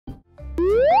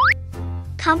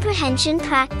Comprehension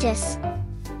practice.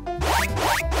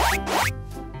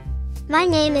 My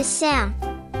name is Sam.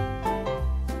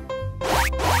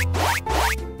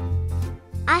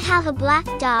 I have a black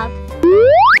dog.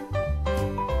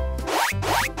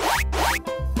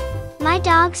 My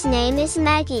dog's name is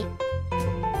Maggie.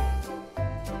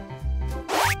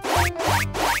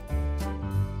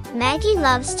 Maggie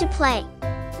loves to play.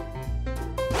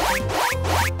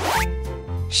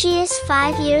 She is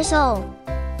 5 years old.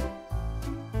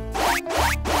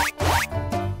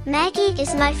 Maggie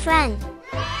is my friend.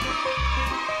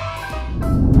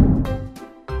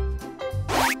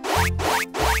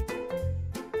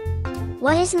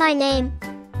 What is my name?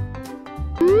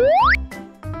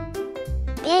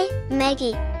 A.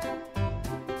 Maggie.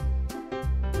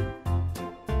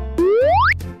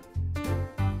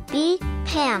 B.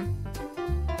 Pam.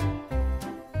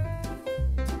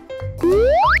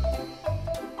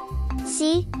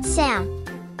 C. Sam.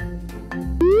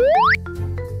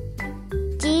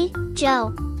 D.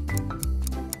 Joe.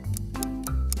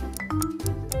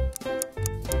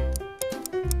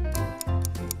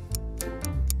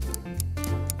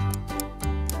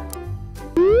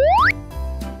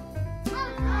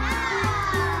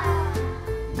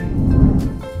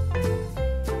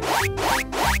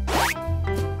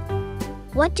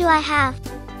 What do I have?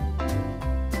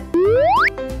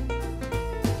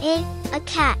 A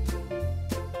cat.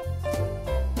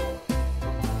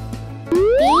 B.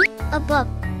 A book.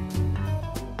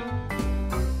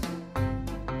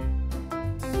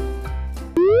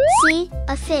 C.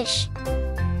 A fish.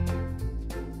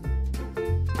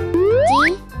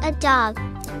 D. A dog.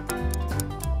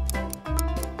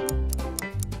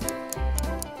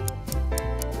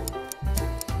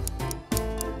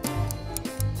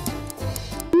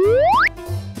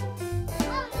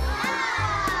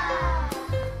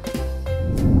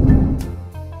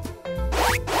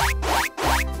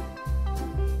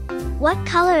 What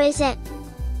color is it?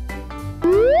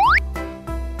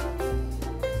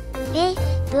 A.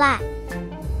 Black.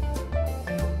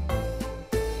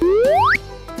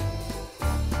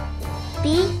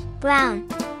 B. Brown.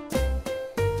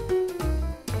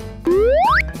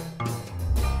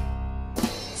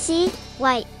 C.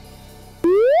 White.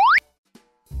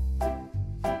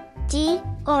 D.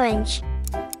 Orange.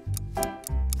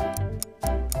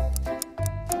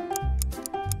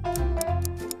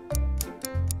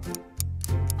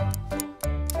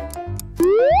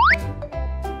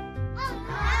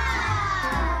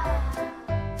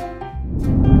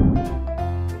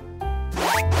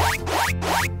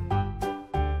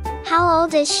 How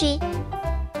old is she?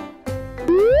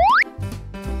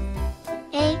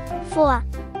 A. 4.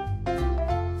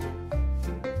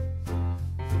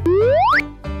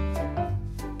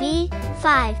 B.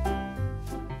 5.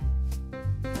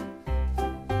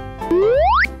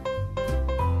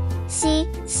 C.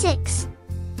 6.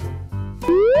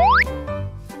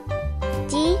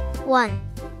 D. 1.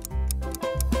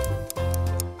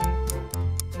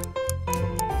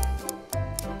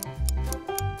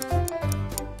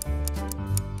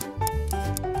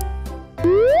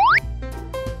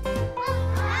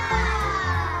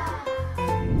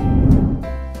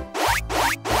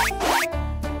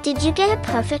 Did you get a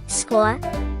perfect score?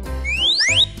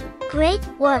 Great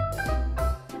work!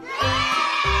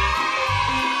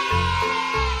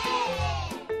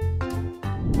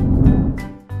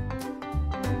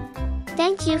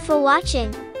 Thank you for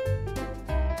watching.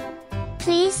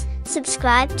 Please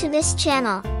subscribe to this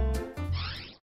channel.